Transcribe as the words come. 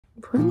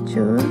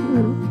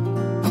Buongiorno.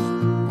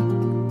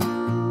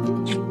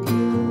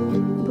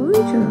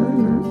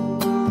 Buongiorno.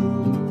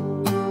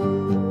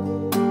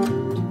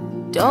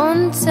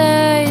 Don't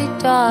say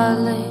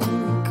darling,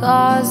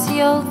 'cause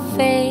you'll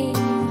fake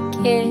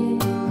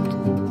it.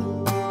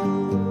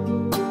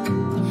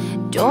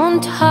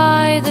 Don't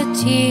hide the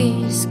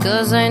tears,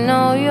 'cause I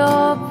know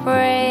you're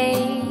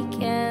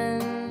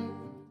breaking.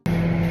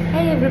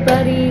 Hey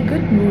everybody,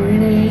 good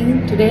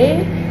morning.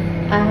 Today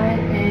I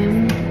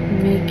am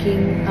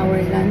making our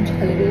lunch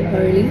a little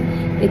early.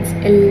 It's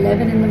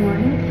 11 in the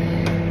morning,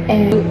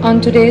 and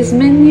on today's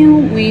menu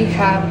we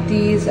have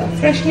these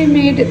freshly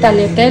made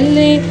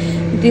tagliatelle.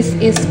 This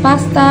is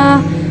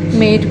pasta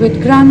made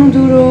with grano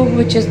duro,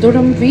 which is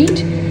durum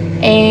wheat,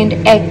 and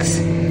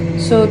eggs.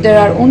 So there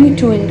are only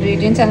 2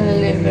 ingredients and a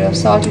little bit of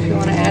salt if you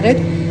want to add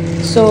it.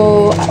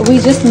 So we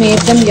just made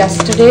them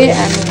yesterday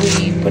and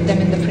we put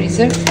them in the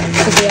freezer,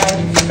 so they are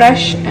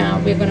fresh,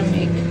 and we're gonna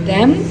make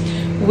them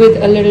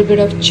with a little bit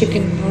of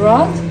chicken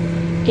broth.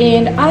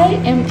 And I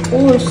am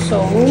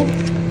also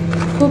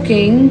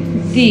cooking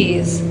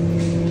these.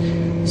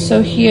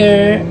 So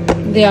here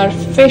they are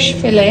fish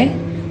fillet,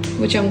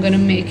 which I'm gonna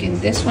make in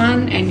this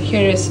one, and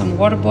here is some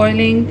water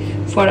boiling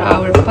for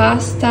our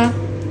pasta.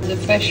 The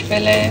fish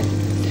fillet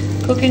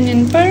cooking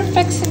in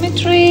perfect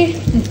symmetry.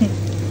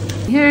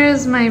 Here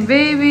is my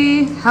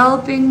baby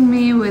helping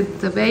me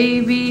with the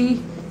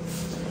baby.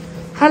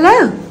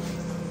 Hello.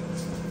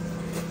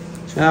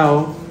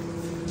 Ciao.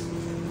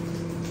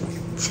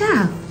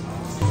 Ciao.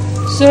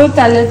 So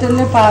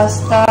tagliatelle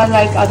pasta,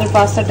 like other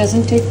pasta,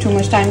 doesn't take too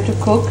much time to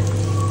cook.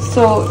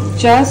 So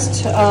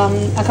just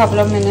a couple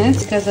of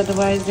minutes, because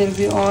otherwise they'll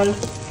be all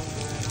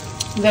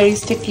very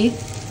sticky.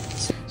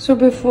 So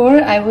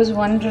before I was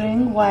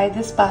wondering why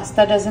this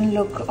pasta doesn't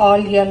look all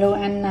yellow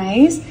and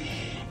nice,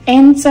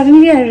 and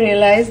suddenly I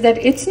realized that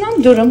it's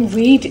not durum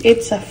wheat,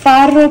 it's a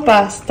farro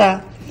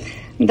pasta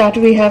that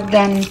we have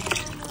done,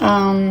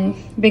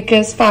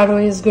 because farro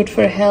is good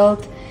for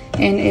health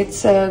and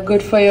it's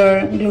good for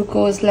your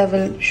glucose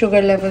level,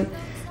 sugar level.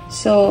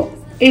 So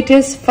it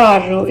is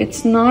farro,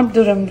 it's not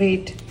durum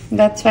wheat.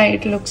 That's why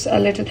it looks a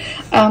little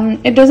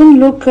it doesn't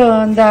look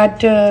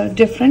that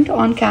different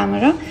on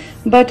camera,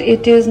 but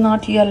it is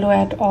not yellow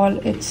at all.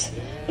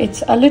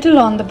 It's a little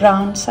on the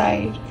brown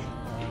side.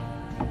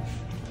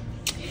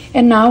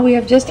 And now we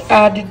have just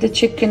added the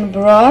chicken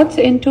broth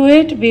into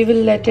it. We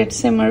will let it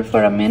simmer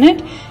for a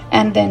minute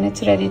and then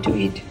it's ready to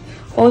eat.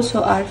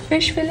 Also, our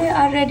fish fillet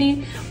are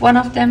ready. One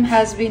of them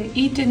has been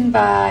eaten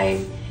by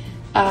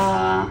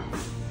A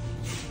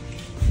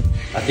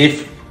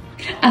thief.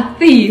 a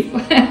thief.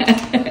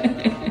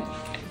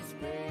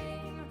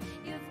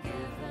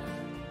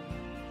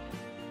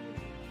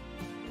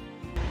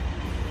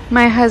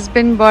 My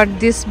husband bought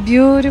this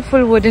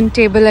beautiful wooden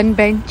table and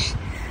bench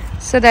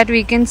so that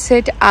we can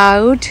sit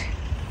out,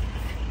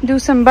 do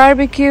some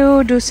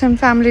barbecue, do some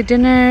family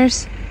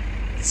dinners.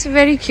 It's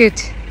very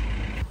cute.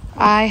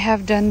 I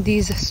have done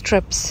these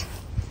strips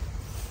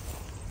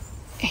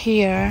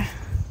here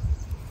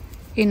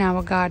in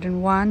our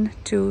garden. 1,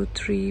 2,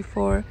 3,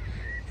 4,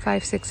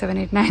 5, 6, 7,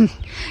 8, 9.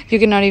 You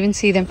cannot even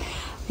see them.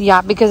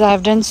 Yeah, because I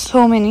have done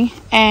so many,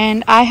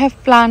 and I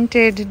have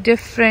planted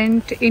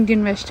different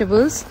Indian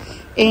vegetables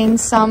and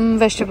some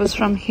vegetables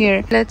from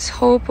here. Let's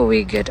hope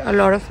we get a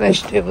lot of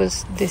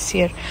vegetables this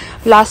year.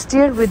 Last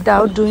year,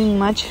 without doing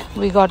much,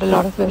 we got a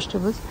lot of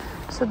vegetables.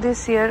 So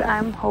this year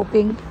I'm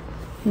hoping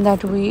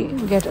that we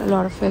get a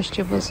lot of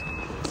vegetables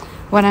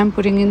when I'm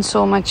putting in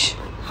so much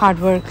hard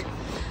work.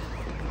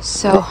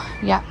 So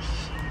yeah,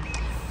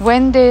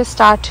 when they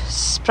start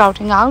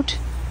sprouting out,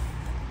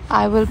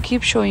 I will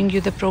keep showing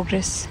you the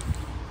progress.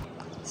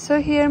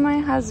 So here my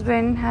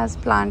husband has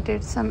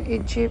planted some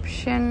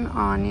Egyptian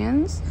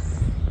onions,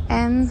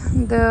 and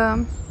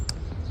the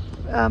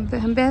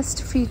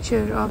best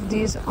feature of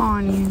these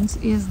onions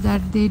is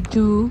that they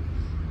do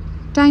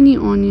tiny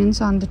onions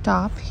on the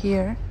top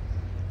here,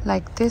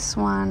 like this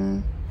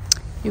one.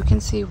 You can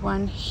see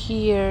one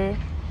here.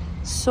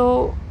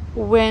 So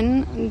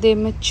when they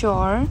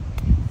mature,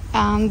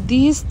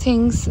 these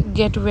things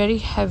get very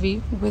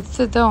heavy with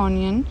the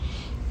onion,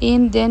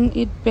 and then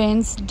it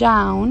bends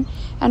down,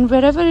 and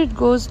wherever it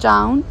goes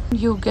down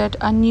you get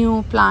a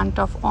new plant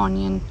of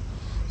onion.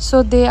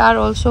 So they are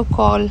also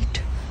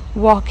called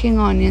walking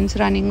onions,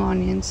 running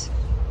onions.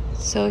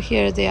 So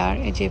here they are,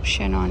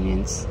 Egyptian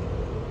onions.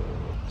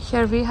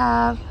 Here we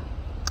have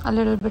a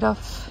little bit of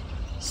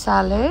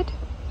salad,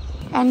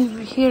 and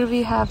here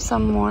we have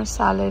some more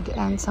salad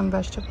and some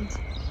vegetables.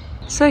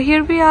 So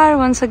here we are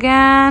once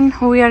again.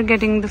 We are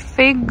getting the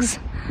figs.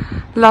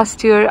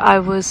 Last year I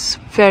was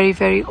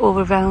very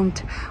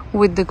overwhelmed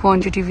with the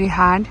quantity we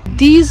had.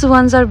 These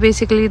ones are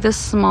basically the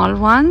small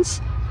ones,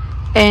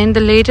 and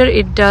later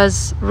it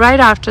does,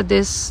 right after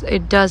this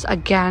it does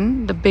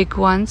again the big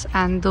ones,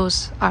 and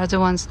those are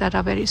the ones that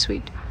are very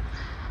sweet.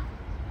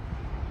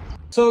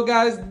 So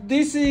guys,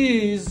 this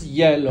is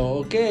yellow,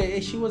 okay?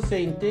 And she was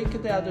saying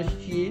take the other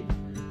sheet,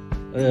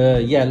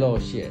 yellow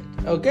sheet,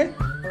 okay?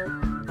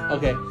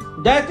 Okay,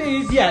 that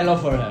is yellow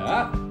for her,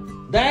 huh?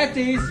 That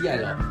is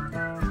yellow.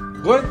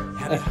 Good?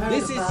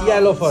 This is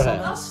yellow for her.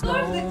 Of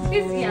course it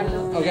is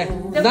yellow. Okay.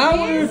 The Now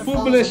base- we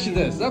publish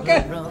this,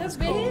 okay? The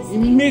base.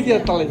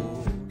 Immediately.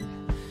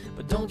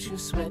 But don't you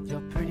sweat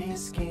your pretty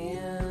skin.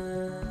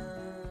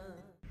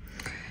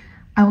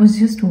 I was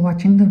just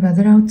watching the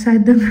weather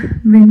outside the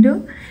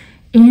window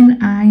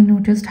and I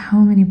noticed how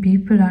many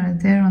people are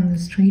there on the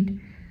street.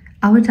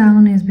 Our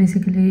town is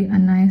basically a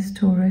nice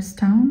tourist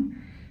town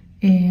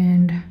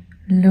and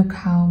look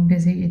how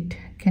busy it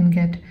can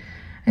get.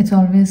 It's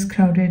always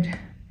crowded,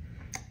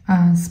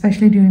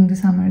 especially during the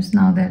summers.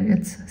 Now that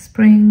it's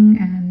spring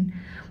and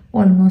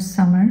almost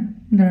summer,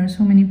 there are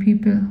so many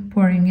people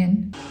pouring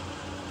in.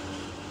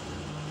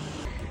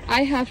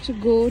 I have to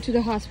go to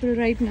the hospital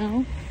right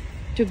now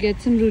to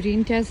get some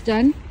routine tests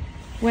done.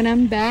 When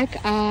I'm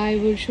back, I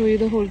will show you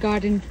the whole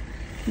garden.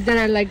 There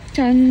are like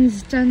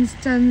tons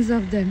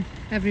of them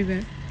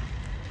everywhere.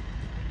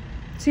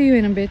 See you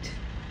in a bit.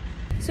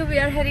 So we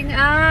are heading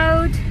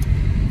out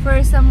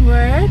for some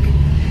work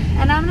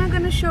and I'm not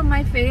gonna show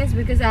my face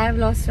because I have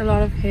lost a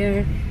lot of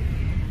hair.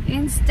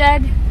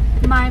 Instead,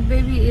 my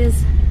baby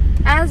is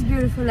as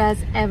beautiful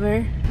as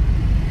ever.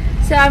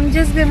 So I'm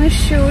just gonna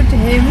shoot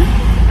him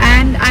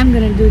and I'm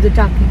gonna do the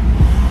talking.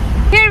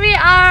 Here we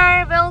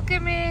are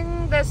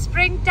welcoming the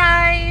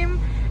springtime.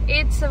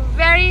 It's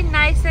very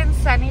nice and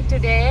sunny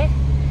today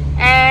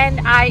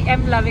and I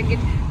am loving it.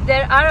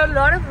 There are a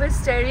lot of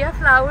wisteria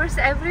flowers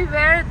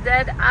everywhere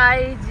that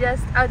I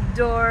just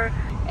adore.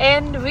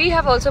 And we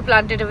have also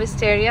planted a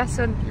wisteria,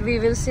 so we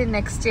will see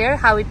next year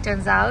how it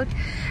turns out.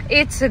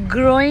 It's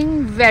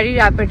growing very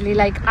rapidly.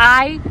 Like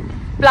I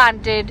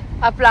planted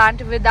a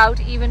plant without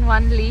even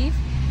one leaf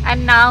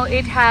and now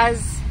it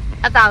has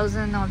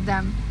 1,000 of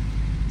them.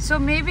 So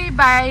maybe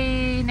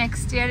by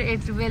next year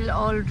it will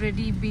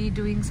already be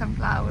doing some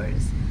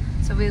flowers.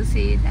 So we'll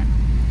see it then.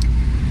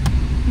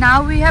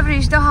 Now we have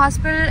reached the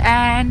hospital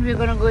and we're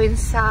gonna go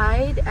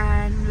inside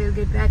and we'll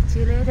get back to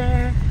you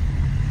later.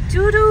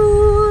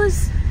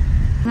 Toodles!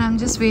 I'm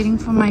just waiting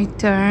for my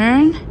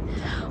turn.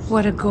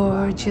 What a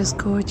gorgeous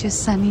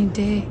sunny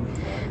day.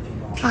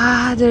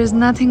 Ah, there's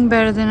nothing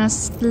better than a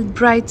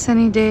bright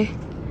sunny day.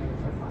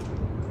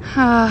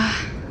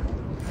 Ah,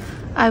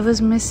 I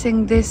was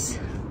missing this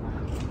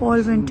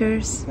all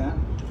winters.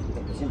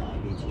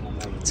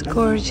 It's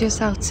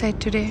gorgeous outside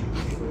today.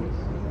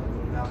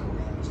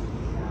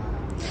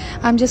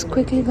 I'm just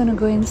quickly gonna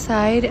go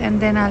inside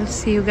and then I'll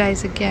see you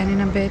guys again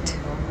in a bit.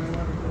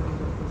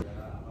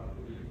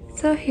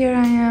 So here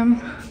I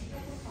am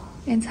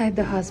inside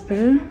the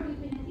hospital,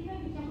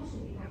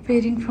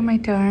 waiting for my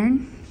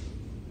turn.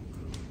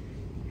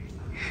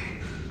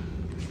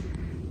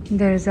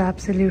 There's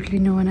absolutely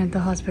no one at the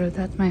hospital.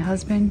 That's my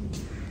husband.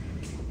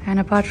 And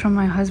apart from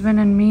my husband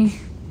and me,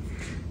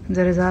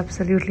 there is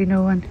absolutely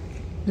no one.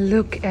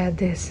 Look at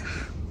this.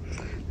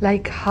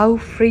 Like how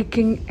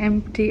freaking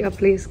empty a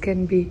place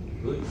can be.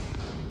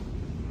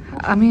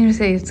 I'm here to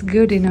say it's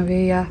good in a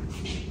way, yeah.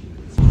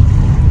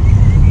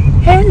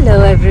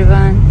 Hello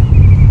everyone.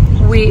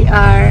 We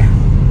are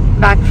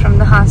back from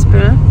the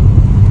hospital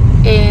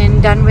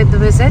and done with the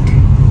visit.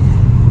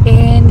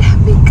 And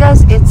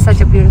because it's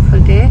such a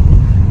beautiful day,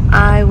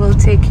 I will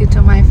take you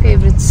to my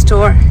favorite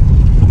store.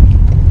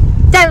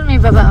 Tell me,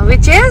 Baba,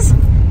 which is?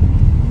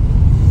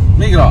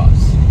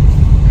 Migros.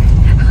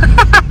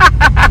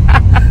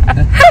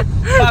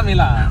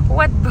 Pamela.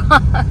 What?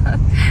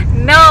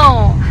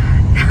 No,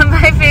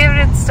 my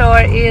favorite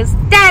store is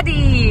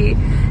Daddy.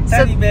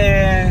 Teddy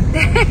bear.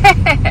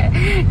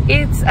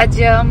 It's a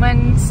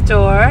German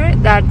store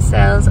that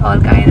sells all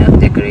kind of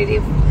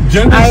decorative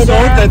German items.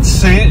 store that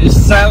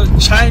sells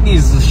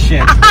Chinese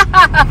shit.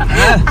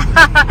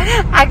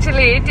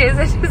 Actually, it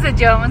is a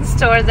German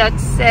store that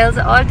sells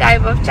all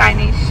type of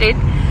Chinese shit.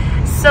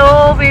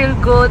 So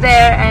we'll go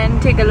there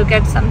and take a look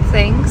at some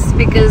things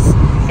because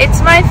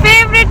it's my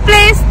favorite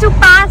place to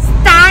pass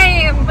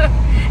time.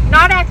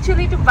 Not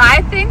actually to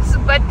buy things,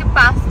 but to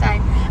pass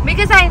time.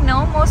 Because I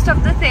know most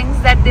of the things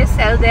that they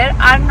sell there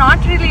are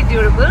not really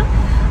durable.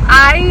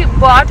 I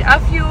bought a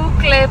few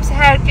clips,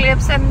 hair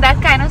clips and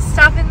that kind of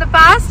stuff in the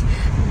past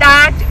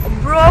that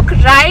broke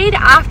right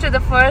after the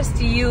first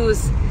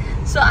use.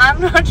 So I'm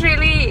not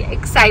really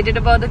excited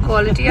about the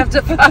quality of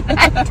the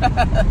product.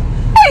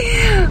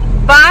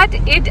 But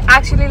it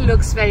actually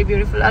looks very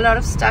beautiful. A lot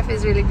of stuff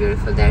is really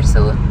beautiful there.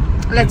 So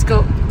let's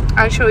go.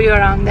 I'll show you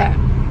around there.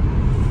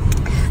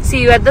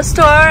 See you at the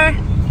store.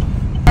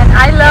 And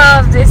I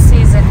love this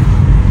season.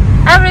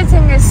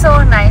 Everything is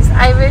so nice.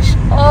 I wish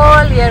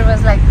all year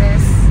was like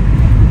this.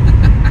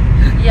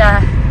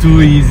 Yeah.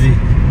 Too easy.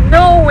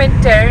 No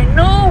winter,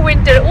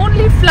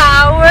 only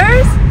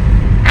flowers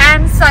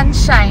and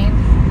sunshine.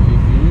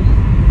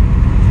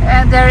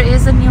 There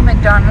is a new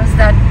McDonald's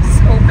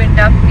that's opened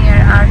up near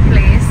our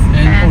place,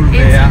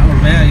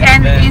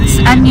 and it's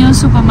a new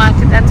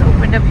supermarket that's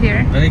opened up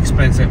here. Very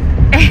expensive.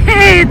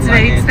 It's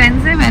very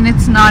expensive and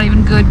it's not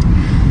even good.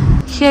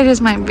 Here is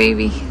my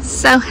baby,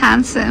 so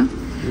handsome.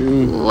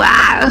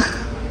 Wow.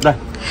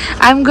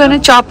 I'm gonna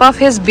chop off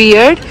his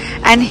beard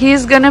and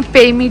he's gonna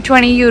pay me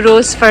 20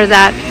 euros for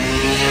that.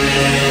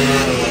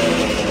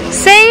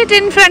 Say it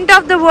in front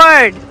of the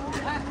word.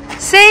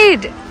 Say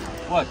it.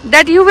 What?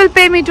 That you will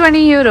pay me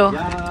 20 euro.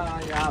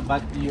 Yeah,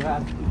 but you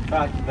have to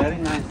cut very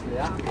nicely,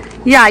 yeah?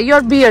 Yeah,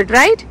 your beard,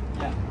 right?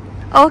 Yeah.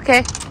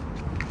 Okay.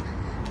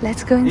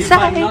 Let's go If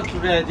I'm inside.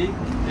 not ready,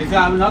 if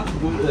I'm not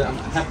good,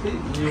 happy,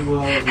 you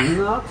will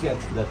not get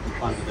that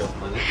quantity of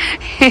money.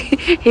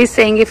 He's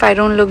saying if I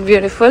don't look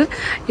beautiful,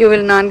 you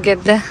will not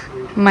get the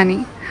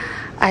money.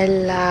 I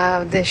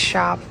love this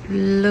shop.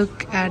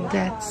 Look at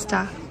that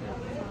stuff.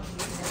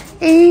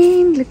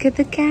 And look at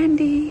the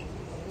candy.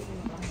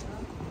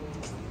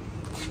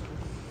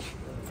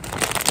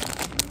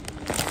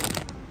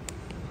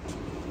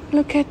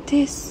 Look at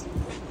this.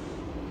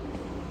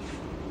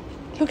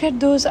 Look at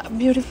those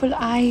beautiful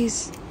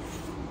eyes.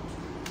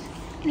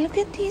 Look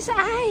at these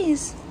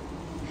eyes.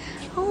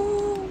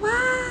 Oh,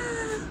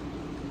 wow.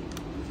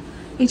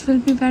 It will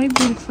be very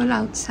beautiful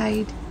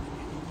outside.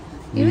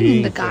 Even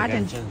in the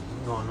garden.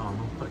 No,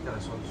 perché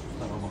adesso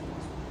sta roba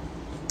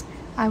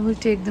qua. I will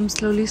take them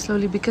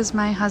slowly because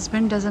my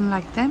husband doesn't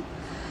like them.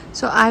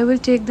 So I will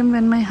take them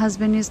when my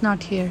husband is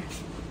not here.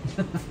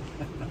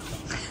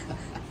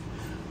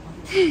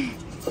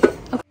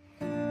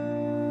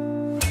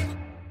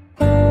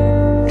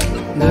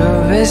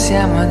 Dove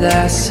siamo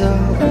adesso?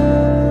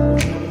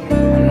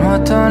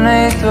 Nuoto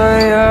nei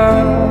tuoi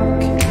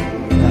occhi,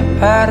 la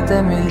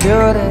parte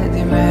migliore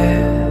di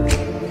me.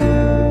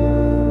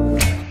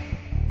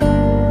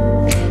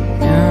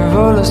 In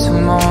volo sul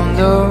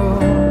mondo,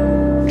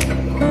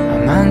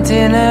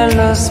 amanti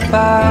nello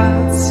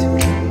spazio,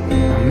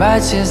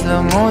 baci in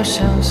slow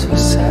motion sul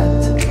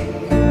set.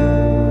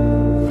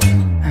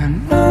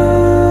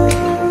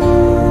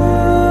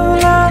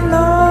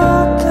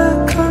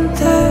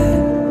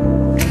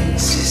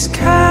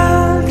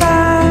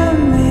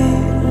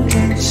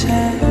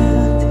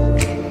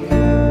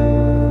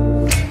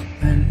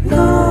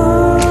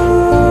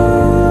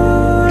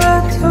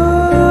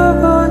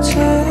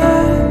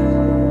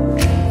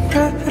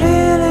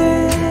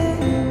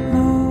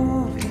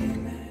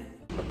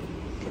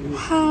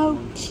 How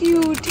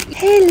cute.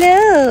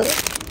 Hello.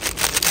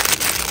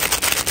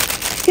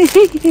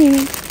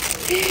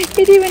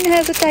 It even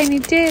has a tiny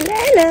tail.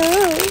 Hello.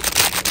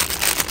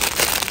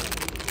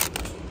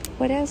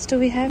 What else do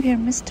we have here?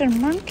 Mr.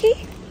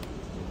 Monkey?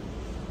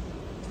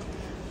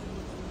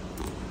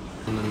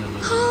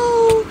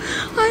 Oh,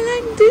 I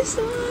like this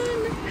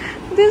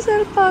one. This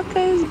alpaca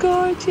is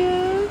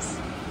gorgeous.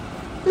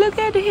 Look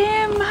at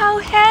him. How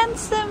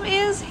handsome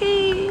is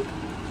he?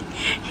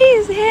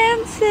 He's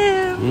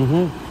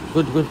handsome.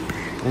 Good.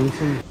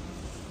 Handsome.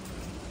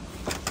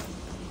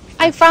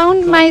 I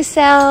found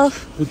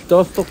myself.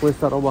 Piuttosto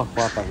questa roba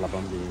qua per la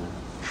bambina.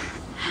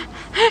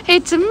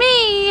 It's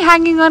me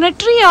hanging on a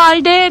tree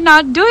all day,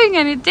 not doing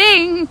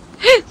anything.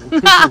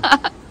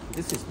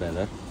 This is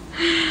better.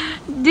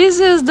 This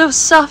is the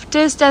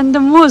softest and the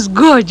most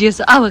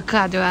gorgeous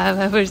avocado I've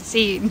ever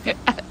seen.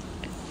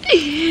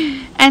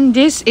 And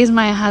this is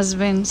my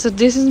husband. So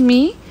this is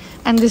me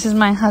and this is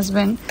my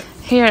husband.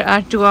 Here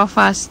are two of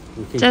us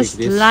just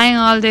lying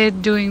all day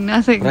doing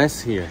nothing.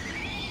 Press here.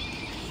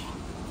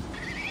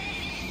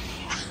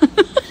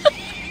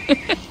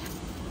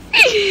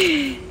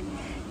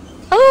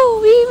 Oh,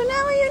 we even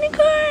have a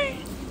unicorn.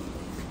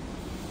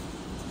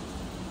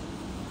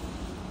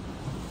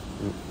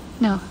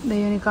 No, the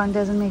unicorn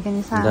doesn't make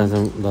any sound.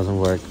 Doesn't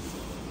work.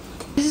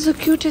 This is the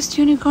cutest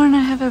unicorn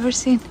I have ever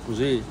seen.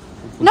 Così?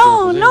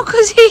 No, no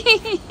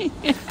così.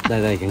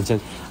 Dai, che c'è.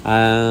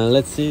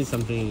 Let's see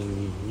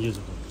something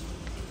useful.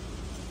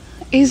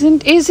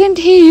 Isn't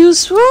he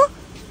useful?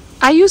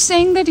 Are you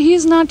saying that he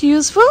is not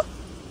useful?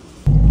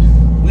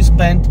 We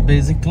spent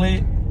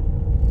basically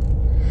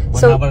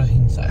 1 hour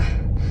inside.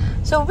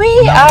 So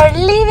we are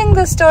leaving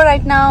the store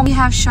right now. We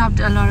have shopped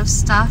a lot of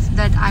stuff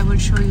that I will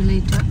show you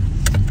later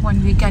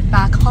when we get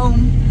back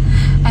home.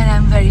 And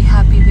I'm very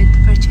happy with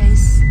the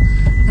purchase.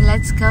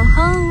 Let's go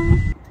home.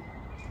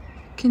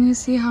 Can you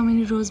see how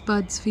many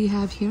rosebuds we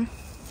have here?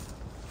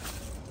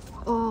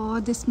 Oh,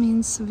 this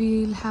means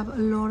we'll have a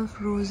lot of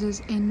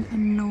roses in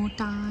no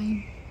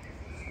time.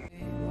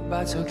 Un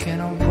bacio che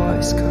non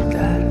puoi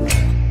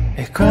scordare.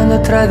 E quando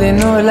tra di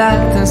noi la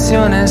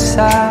tensione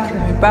sale,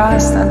 mi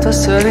basta un tuo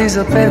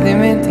sorriso per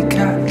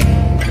dimenticare.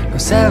 Non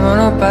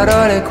servono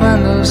parole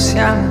quando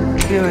siamo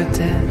io e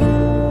te.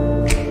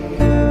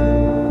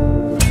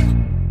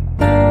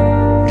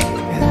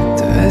 E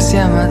dove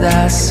siamo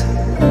adesso?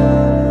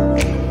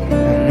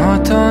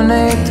 Nuoto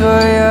nei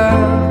tuoi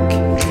occhi,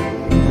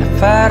 la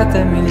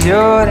parte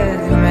migliore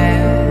di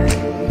me.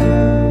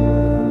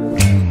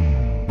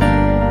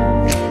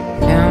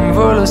 E un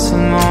volo sul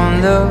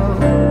mondo,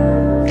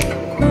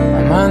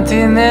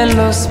 amanti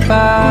nello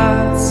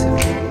spazio,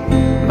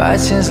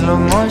 baci in slow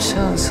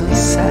motion sul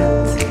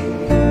set.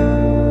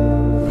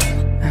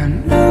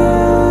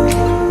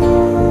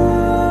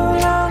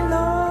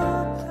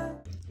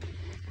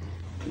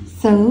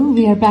 So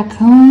we are back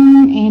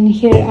home and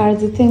here are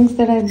the things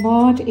that I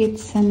bought.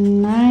 It's a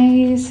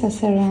nice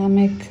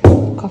ceramic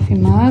coffee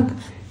mug,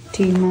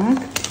 tea mug.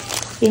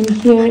 In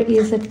here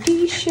is a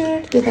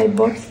t-shirt that I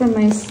bought for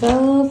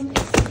myself.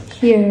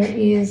 Here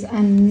is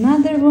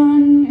another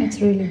one. It's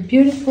really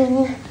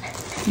beautiful.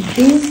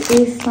 This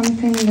is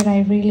something that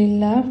I really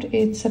loved.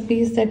 It's a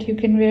piece that you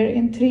can wear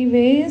in 3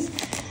 ways.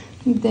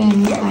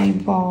 Then I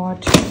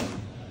bought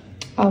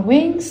a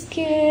weighing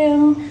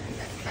scale.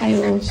 I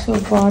also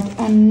bought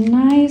a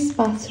nice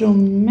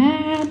bathroom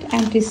mat,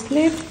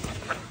 anti-slip.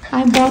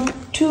 I bought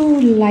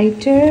 2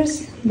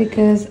 lighters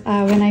because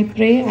when I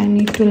pray I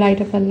need to light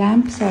up a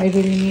lamp, so I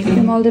really need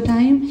them all the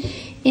time.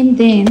 And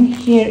then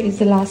here is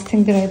the last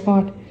thing that I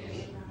bought,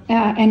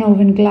 an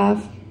oven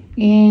glove,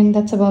 and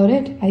that's about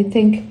it. I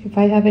think if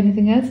I have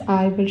anything else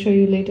I will show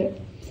you later.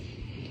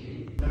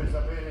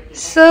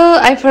 So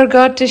I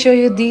forgot to show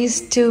you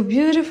these 2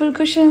 beautiful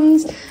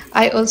cushions.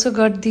 I also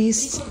got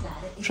these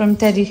from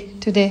Teddy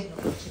today.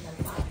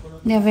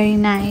 They're very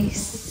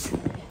nice.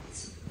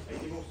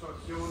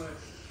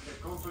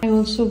 I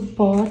also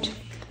bought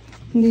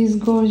these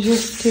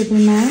gorgeous table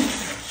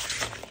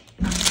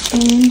mats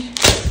and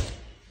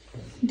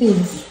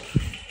these.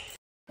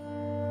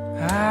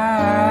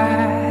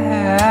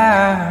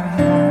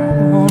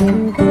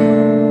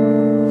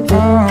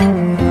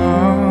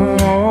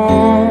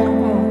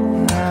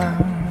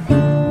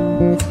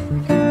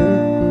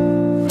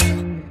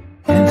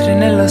 Entri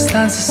nella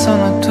stanza,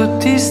 sono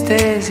tutti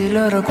stesi, i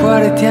loro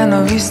cuori ti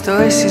hanno visto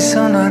e si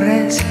sono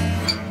arresi.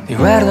 Ti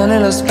guardo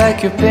nello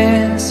specchio e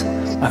penso,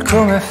 ma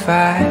come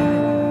fai?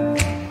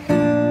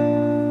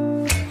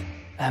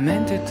 La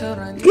mente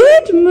torna indietro.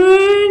 Good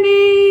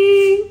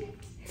morning!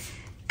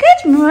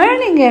 Good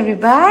morning,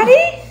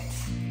 everybody!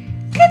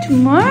 Good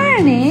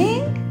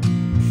morning!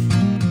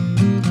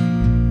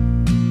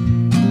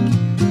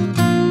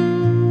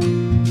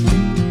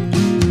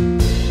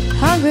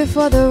 Hungry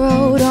for the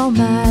road all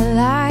my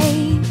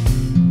life,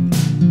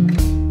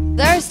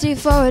 thirsty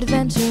for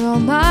adventure all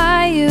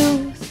my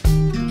youth,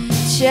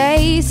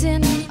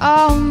 chasing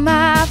all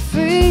my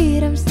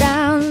freedoms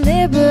down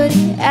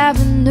Liberty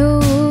Avenue.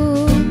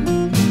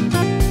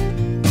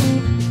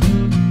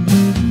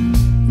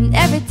 And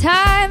every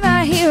time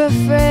I hear a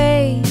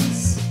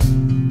phrase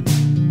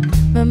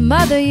my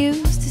mother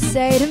used to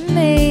say to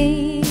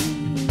me,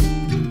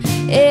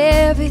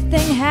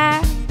 everything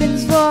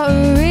happens for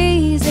a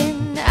reason.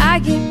 I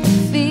get the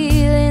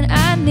feeling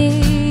I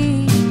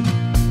need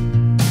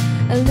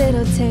a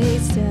little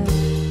taste of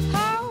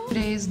home.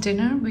 Today's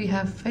dinner we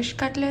have fish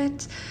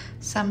cutlets,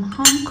 some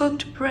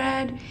home-cooked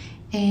bread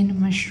and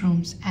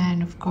mushrooms,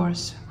 and of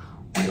course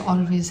we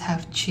always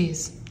have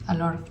cheese, a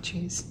lot of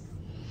cheese.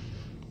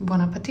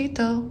 Buon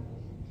appetito!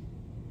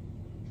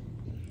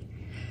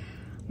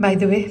 By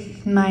the way,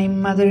 my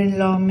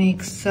mother-in-law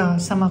makes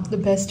some of the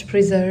best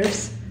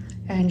preserves,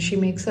 and she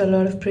makes a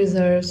lot of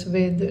preserves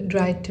with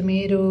dried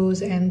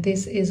tomatoes, and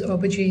this is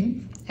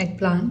aubergine,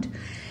 eggplant,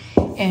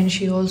 and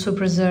she also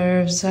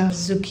preserves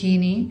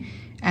zucchini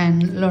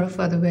and a lot of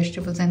other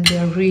vegetables, and they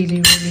are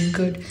really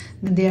good.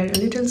 They are a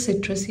little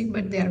citrusy,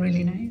 but they are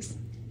really nice.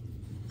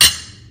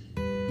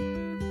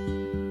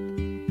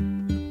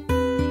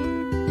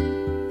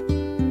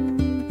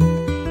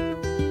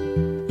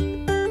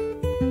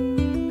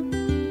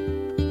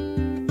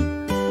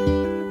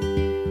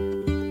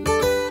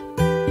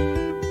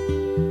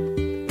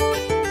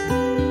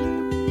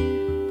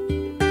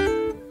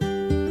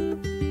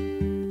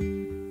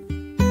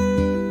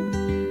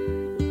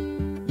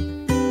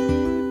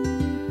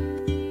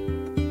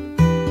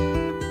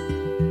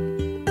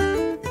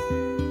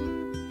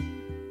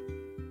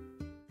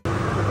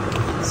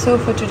 So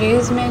for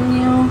today's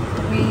menu,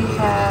 we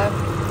have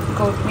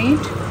goat meat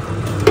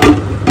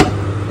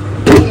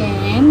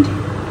and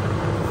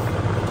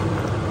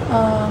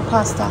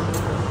pasta.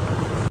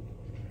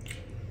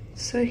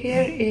 So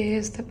here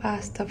is the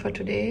pasta for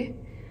today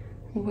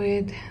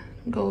with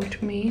goat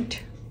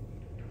meat,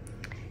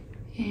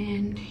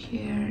 and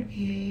here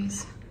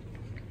is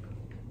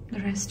the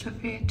rest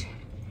of it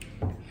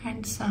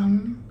and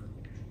some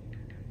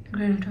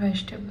grilled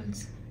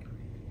vegetables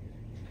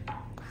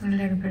and a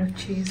little bit of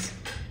cheese.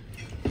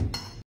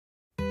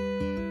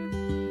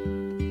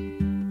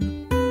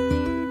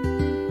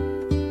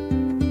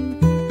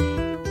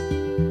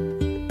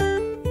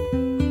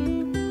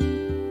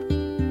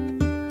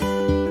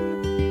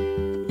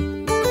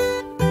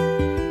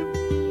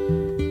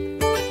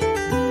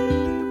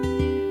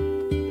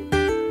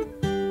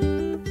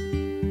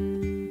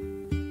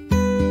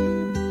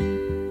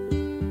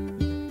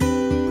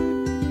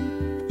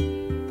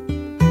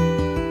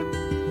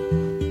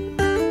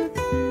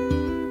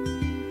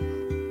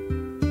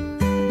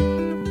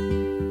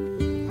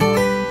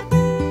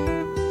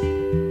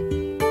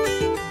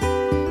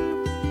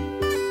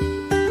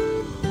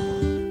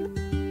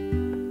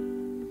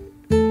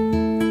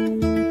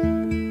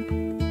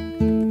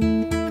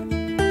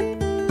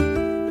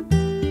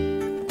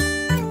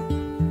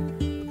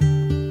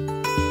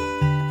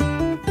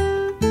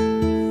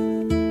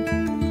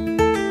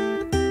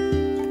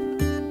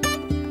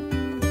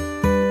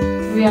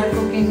 We are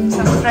cooking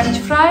some French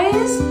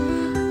fries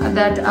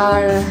that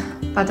are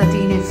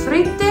patatine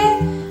fritte,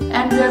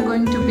 and we are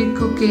going to be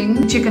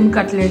cooking chicken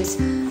cutlets.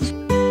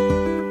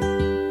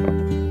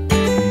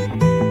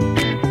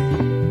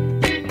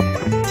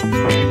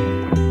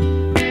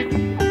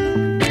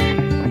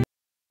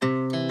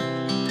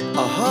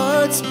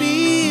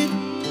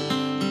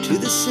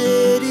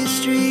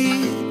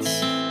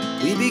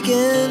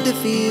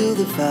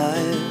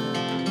 fire.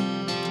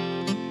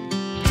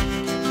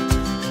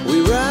 We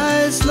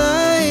rise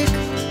like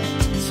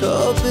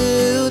tall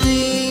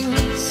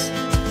buildings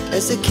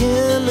as the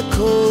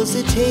chemicals,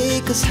 they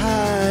take us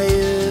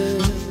higher.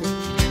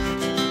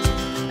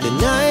 The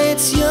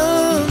night's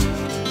young,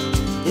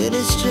 it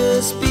has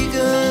just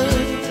begun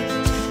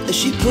as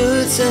she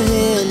puts her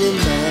hand in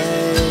mine.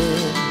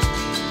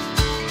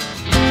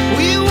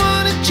 We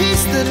wanna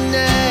chase the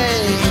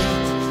night,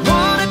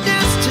 wanna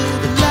dance to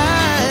the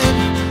light,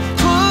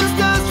 pull the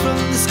stars from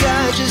the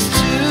sky, just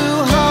two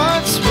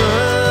hearts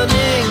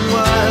running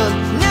wild.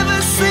 Never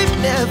sleep,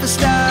 never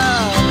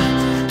stop,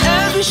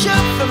 as we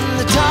shout from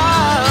the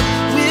top.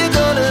 We're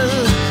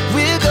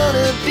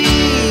gonna be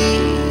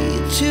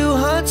two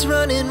hearts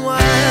running wild.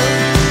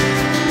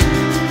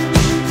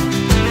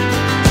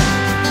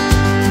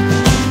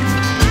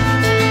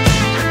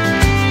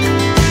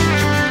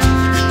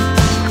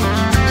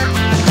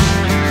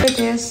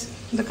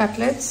 The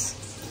cutlets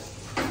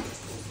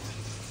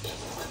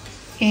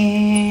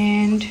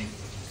and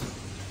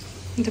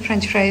the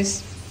french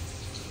fries.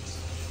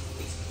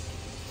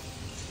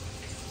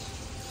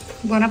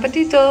 Buon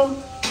appetito!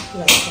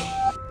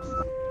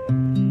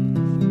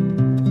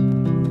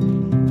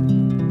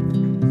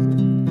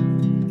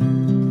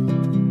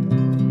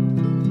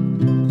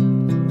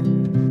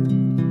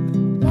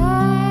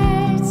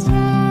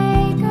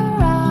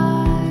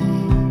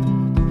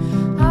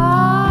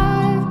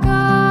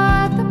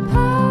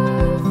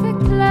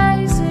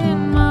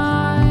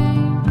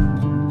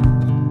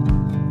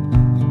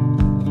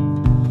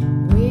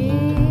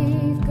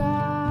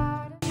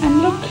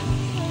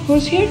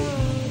 Who's here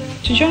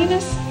to join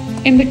us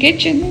in the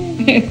kitchen?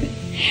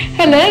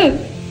 Hello.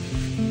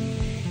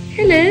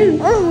 Hello.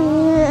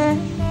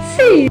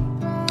 See.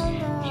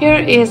 Here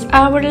is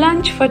our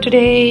lunch for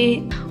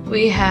today.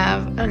 We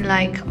have,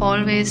 like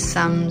always,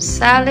 some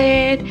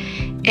salad,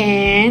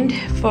 and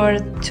for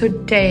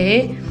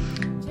today,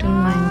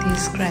 don't mind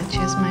these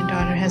scratches, my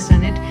daughter has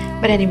done it.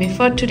 But anyway,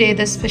 for today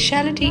the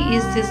specialty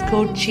is this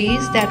goat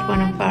cheese that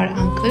one of our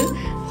uncle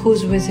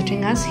who's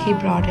visiting us, he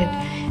brought it,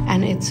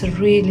 and it's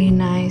really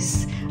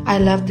nice. I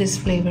love this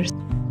flavor